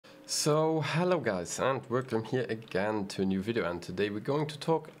So hello guys, and welcome here again to a new video, and today we're going to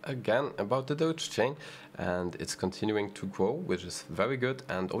talk again about the Dogechain, and it's continuing to grow, which is very good.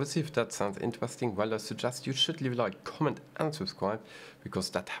 And obviously if that sounds interesting, well, I suggest you should leave a like, comment and subscribe, because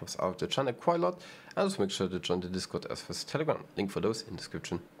that helps out the channel quite a lot. And also make sure to join the Discord as well as Telegram, link for those in the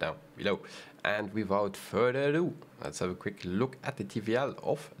description down below. And without further ado, let's have a quick look at the TVL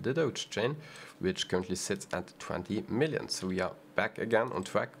of the Dogechain, which currently sits at 20 million. So we are back again on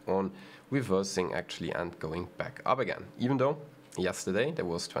track on reversing actually and going back up again. Even though yesterday there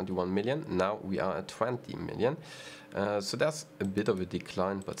was 21 million, now we are at 20 million. So that's a bit of a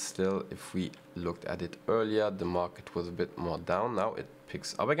decline, but still, if we looked at it earlier, the market was a bit more down. Now it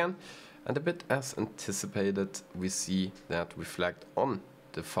picks up again, and a bit as anticipated, we see that reflect on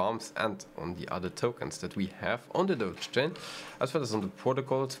the farms and on the other tokens that we have on the Dogechain, as well as on the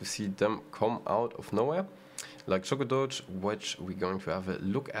protocols. We see them come out of nowhere, like ChocoDoge, which we're going to have a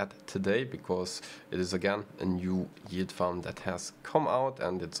look at today, because it is again a new yield farm that has come out,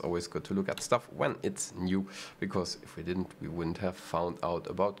 and it's always good to look at stuff when it's new, because if we didn't, we wouldn't have found out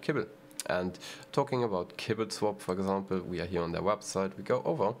about Kibble. And talking about KibbleSwap, for example, we are here on their website. We go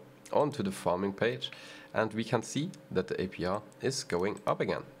over onto the farming page, and we can see that the APR is going up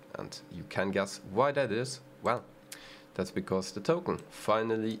again. And you can guess why that is. Well, that's because the token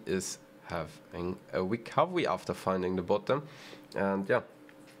finally is having a recovery after finding the bottom. And yeah,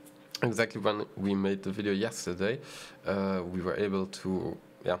 exactly when we made the video yesterday, we were able to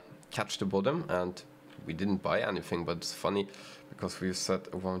catch the bottom, and we didn't buy anything. But it's funny, because we said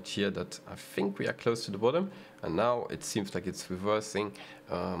around here that I think we are close to the bottom, and now it seems like it's reversing.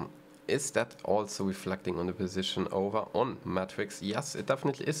 Is that also reflecting on the position over on Matrix? Yes, it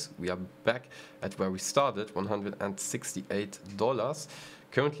definitely is. We are back at where we started, $168.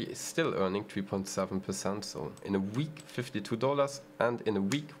 Currently still earning 3.7%, so in a week $52, and in a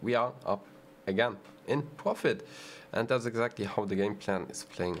week we are up again in profit. And that's exactly how the game plan is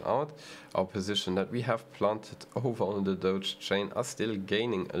playing out. Our position that we have planted over on the Dogechain are still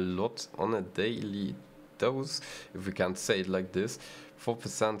gaining a lot on a daily dose, if we can say it like this.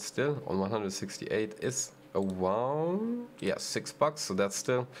 4% still on 168 is around $6, so that's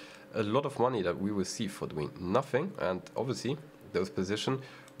still a lot of money that we receive for doing nothing. And obviously those positions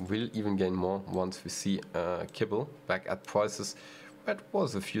will even gain more once we see Kibble back at prices that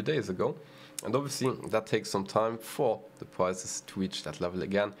was a few days ago. And obviously that takes some time for the prices to reach that level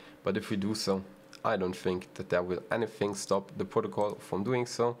again, but if we do so, I don't think that there will anything stop the protocol from doing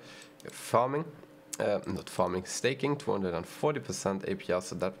so. Staking 240% APR,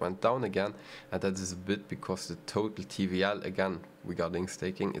 so that went down again, and that is a bit because the total TVL again regarding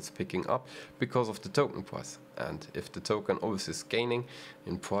staking is picking up because of the token price. And if the token obviously is gaining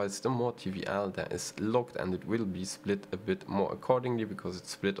in price, the more TVL there is locked, and it will be split a bit more accordingly, because it's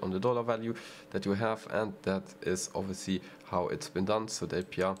split on the dollar value that you have, and that is obviously how it's been done. So the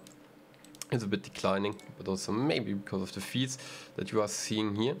APR is a bit declining, but also maybe because of the fees that you are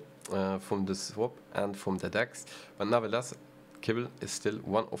seeing here from the swap and from the DEX. But nevertheless, Kibble is still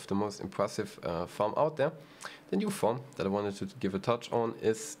one of the most impressive farm out there. The new farm that I wanted to give a touch on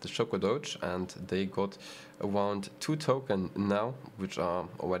is the ChocoDoge, and they got around 2 tokens now which are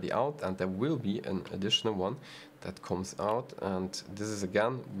already out, and there will be an additional one that comes out. And this is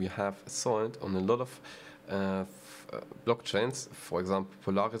again, we have saw it on a lot of blockchains. For example,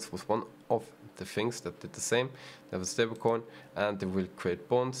 Polaris was one of the things that did the same. They have a stablecoin, and they will create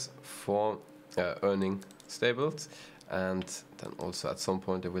bonds for earning stables, and then also at some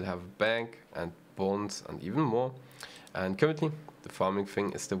point they will have a bank and bonds and even more. And currently the farming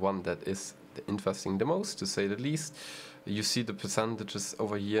thing is the one that is interesting the most, to say the least. You see the percentages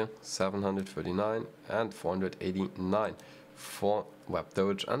over here, 739 and 489 for Web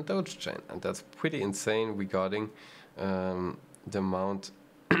Doge and Dogechain, and that's pretty insane regarding the amount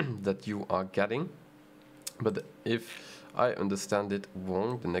that you are getting. But if I understand it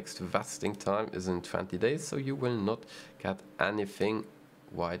wrong, the next vesting time is in 20 days, so you will not get anything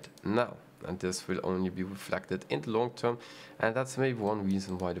right now, and this will only be reflected in the long term, and that's maybe one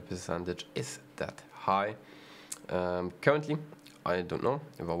reason why the percentage is that high. Currently I don't know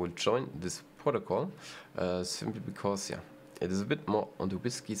if I will join this protocol, simply because it is a bit more on the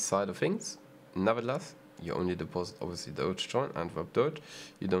risky side of things. Nevertheless, you only deposit obviously Dogecoin and Web Doge.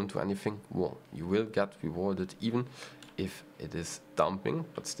 You don't do anything more. You will get rewarded even if it is dumping,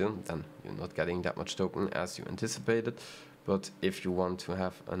 but still then you're not getting that much token as you anticipated. But if you want to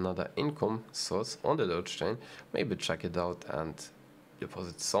have another income source on the Dogechain, maybe check it out and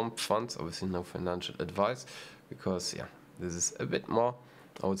deposit some funds. Obviously no financial advice, because this is a bit more,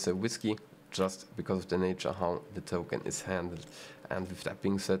 I would say, risky, just because of the nature how the token is handled And with that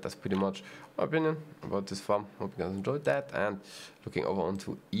being said, that's pretty much my opinion about this farm. Hope you guys enjoyed that. And looking over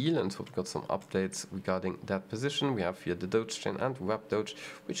onto Elon, so we got some updates regarding that position. We have here the Dogechain and Wrap Doge,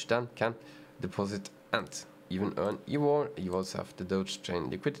 which then can deposit and even earn EVOL. You also have the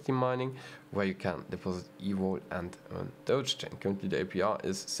Dogechain liquidity mining, where you can deposit EVOL and earn Dogechain. Currently the APR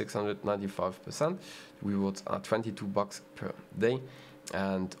is 695%. Rewards are $22 per day.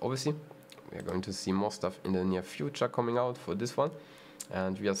 And obviously we are going to see more stuff in the near future coming out for this one.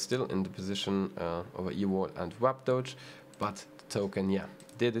 And we are still in the position over EVOL and Wrap Doge, but the token, yeah,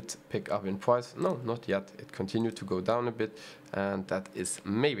 did it pick up in price? No, not yet. It continued to go down a bit, and that is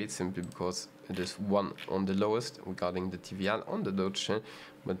maybe simply because it is one on the lowest regarding the TVL on the Dogechain,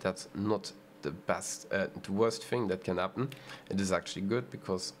 but that's not the best, the worst thing that can happen. It is actually good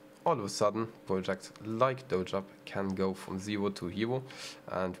because all of a sudden projects like Doge can go from 0 to hero,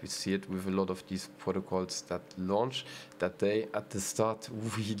 and we see it with a lot of these protocols that launch, that they at the start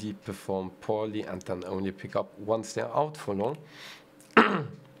really perform poorly and then only pick up once they're out for long.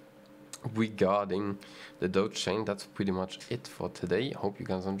 Regarding the Dogechain, that's pretty much it for today. Hope you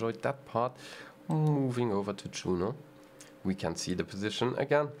guys enjoyed that part. Moving over to Juno, we can see the position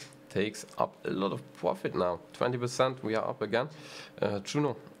again takes up a lot of profit now. 20% we are up again.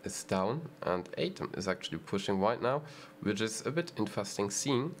 Juno is down and Atom is actually pushing right now, which is a bit interesting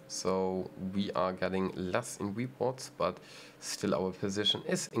seeing. So we are getting less in reports, but still our position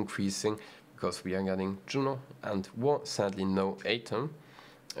is increasing because we are getting Juno and War, sadly no Atom.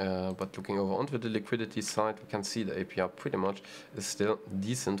 But looking over onto the liquidity side, we can see the APR pretty much is still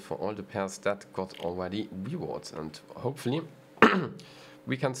decent for all the pairs that got already rewards, and hopefully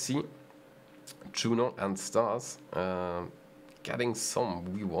we can see Juno and Stars getting some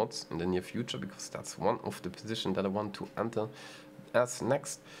rewards in the near future, because that's one of the positions that I want to enter as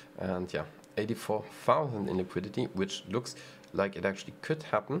next. And yeah, 84,000 in liquidity, which looks like it actually could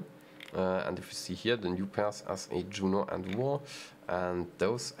happen. And if you see here the new pairs as a Juno and War, and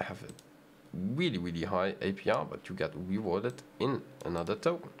those have a really high APR, but you get rewarded in another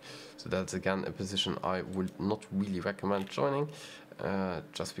token. So that's again a position I would not really recommend joining.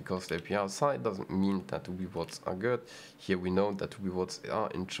 Just because the APR is high doesn't mean that the rewards are good. Here we know that rewards are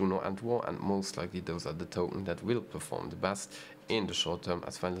in Juno and War, and most likely those are the tokens that will perform the best in the short term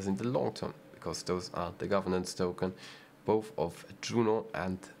as well as in the long term, because those are the governance token both of Juno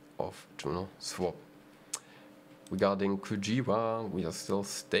and of ChocoDoge. Regarding Kujiba, we are still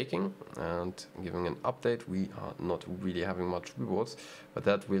staking and giving an update. We are not really having much rewards, but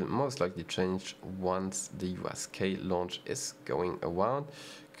that will most likely change once the USK launch is going around.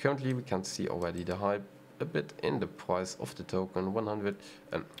 Currently we can see already the hype a bit in the price of the token.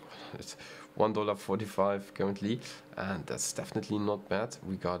 It's $1.45 currently, and that's definitely not bad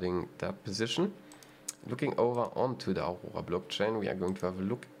regarding that position. Looking over onto the Aurora blockchain, we are going to have a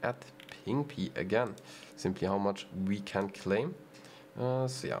look at PingP again, simply how much we can claim.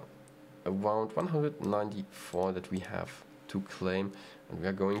 So yeah, around 194 that we have to claim, and we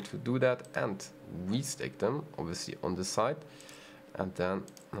are going to do that and restake them obviously on the side. And then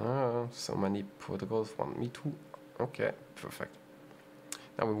so many protocols want me to. Okay, perfect.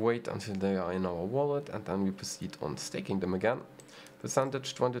 Now we wait until they are in our wallet, and then we proceed on staking them again.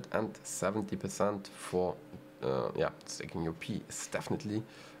 Percentage 270% for yeah, staking your P is definitely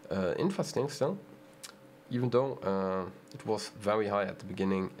interesting still. Even though it was very high at the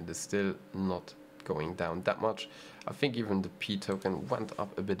beginning, it is still not going down that much. I think even the P token went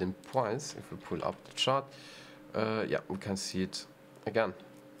up a bit in price. If we pull up the chart, yeah, we can see it again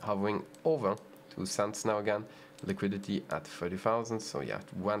hovering over 2 cents now again. Liquidity at 30,000, so yeah,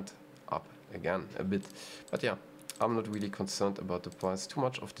 it went up again a bit. But yeah, I'm not really concerned about the price too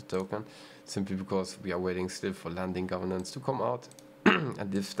much of the token, simply because we are waiting still for landing governance to come out.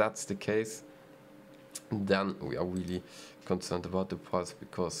 And if that's the case, then we are really concerned about the price,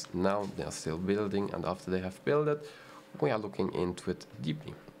 because now they are still building, and after they have built it, we are looking into it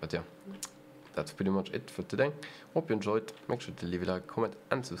deeply. But yeah, that's pretty much it for today. Hope you enjoyed. Make sure to leave a like, comment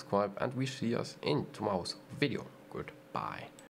and subscribe, and we see us in tomorrow's video. Goodbye.